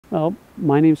Well,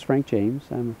 my name's Frank James.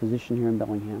 I'm a physician here in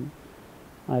Bellingham.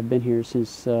 I've been here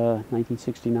since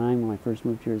 1969 when I first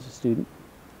moved here as a student.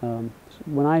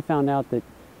 When I found out that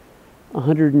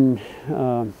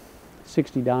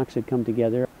 160 docs had come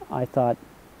together, I thought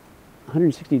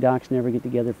 160 docs never get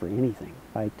together for anything.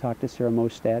 I talked to Sarah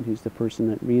Mostad, who's the person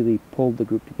that really pulled the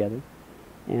group together,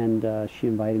 and she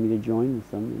invited me to join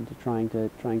with them into trying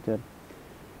to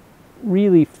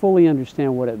really fully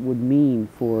understand what it would mean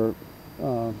for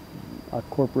a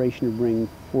corporation to bring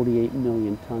 48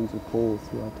 million tons of coal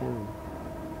through our town.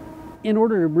 In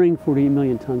order to bring 48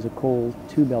 million tons of coal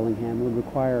to Bellingham, it would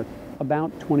require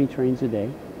about 20 trains a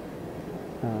day,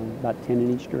 about 10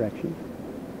 in each direction.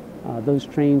 Those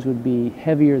trains would be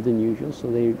heavier than usual,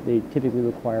 so they typically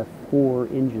require 4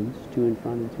 engines, 2 in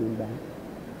front and 2 in back.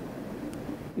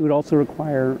 It would also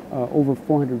require over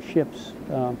 400 ships,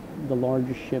 the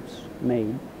largest ships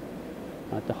made,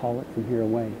 to haul it from here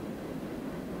away.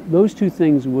 Those two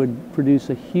things would produce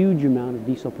a huge amount of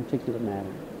diesel particulate matter.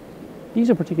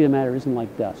 Diesel particulate matter isn't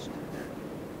like dust.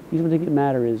 Diesel particulate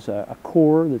matter is a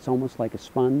core that's almost like a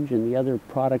sponge, and the other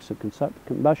products of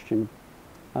combustion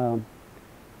then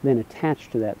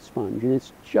attach to that sponge. And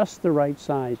it's just the right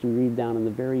size to breathe down in the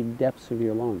very depths of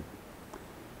your lung.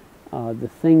 The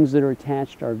things that are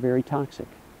attached are very toxic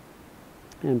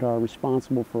and are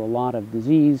responsible for a lot of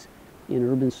disease in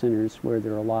urban centers where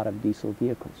there are a lot of diesel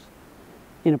vehicles.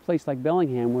 In a place like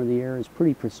Bellingham, where the air is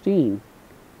pretty pristine,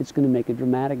 it's going to make a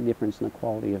dramatic difference in the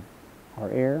quality of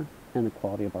our air and the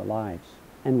quality of our lives,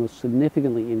 and will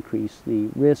significantly increase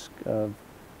the risk of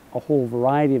a whole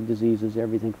variety of diseases,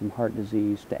 everything from heart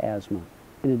disease to asthma.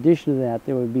 In addition to that,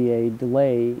 there would be a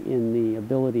delay in the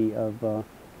ability of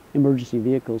emergency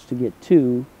vehicles to get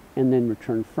to and then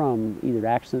return from either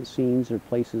accident scenes or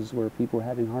places where people are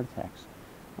having heart attacks.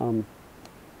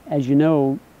 As you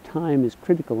know, time is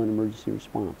critical in emergency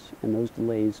response, and those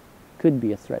delays could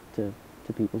be a threat to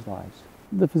people's lives.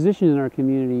 The physicians in our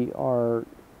community are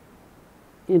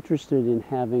interested in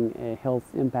having a health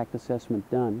impact assessment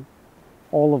done.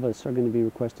 All of us are going to be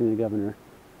requesting the governor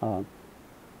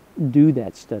do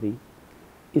that study.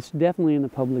 It's definitely in the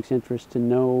public's interest to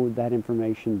know that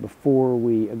information before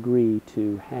we agree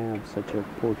to have such a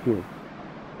report here.